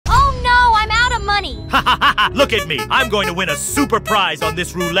Ha ha ha ha! Look at me! I'm going to win a super prize on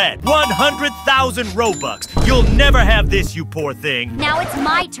this roulette. 100,000 Robux. You'll never have this, you poor thing. Now it's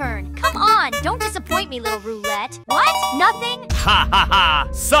my turn. Come on, don't disappoint me, little roulette. What? Nothing? Ha ha ha!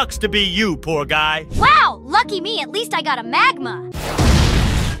 Sucks to be you, poor guy. Wow, lucky me, at least I got a magma.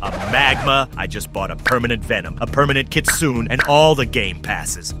 A magma? I just bought a permanent venom, a permanent kitsune, and all the game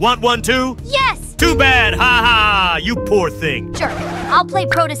passes. Want one too? Yes! Too bad! Ha ha! You poor thing. Sure. I'll play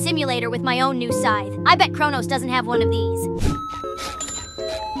Proto Simulator with my own new scythe. I bet Kronos doesn't have one of these.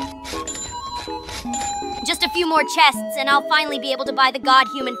 Just a few more chests, and I'll finally be able to buy the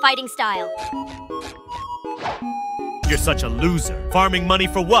God-Human fighting style. You're such a loser. Farming money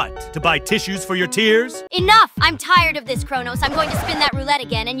for what? To buy tissues for your tears? Enough! I'm tired of this, Kronos. I'm going to spin that roulette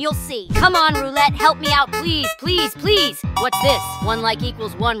again, and you'll see. Come on, roulette, help me out, please, please, please. What's this? 1 like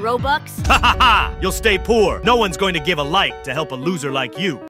equals 1 Robux? Ha ha ha! You'll stay poor. No one's going to give a like to help a loser like you.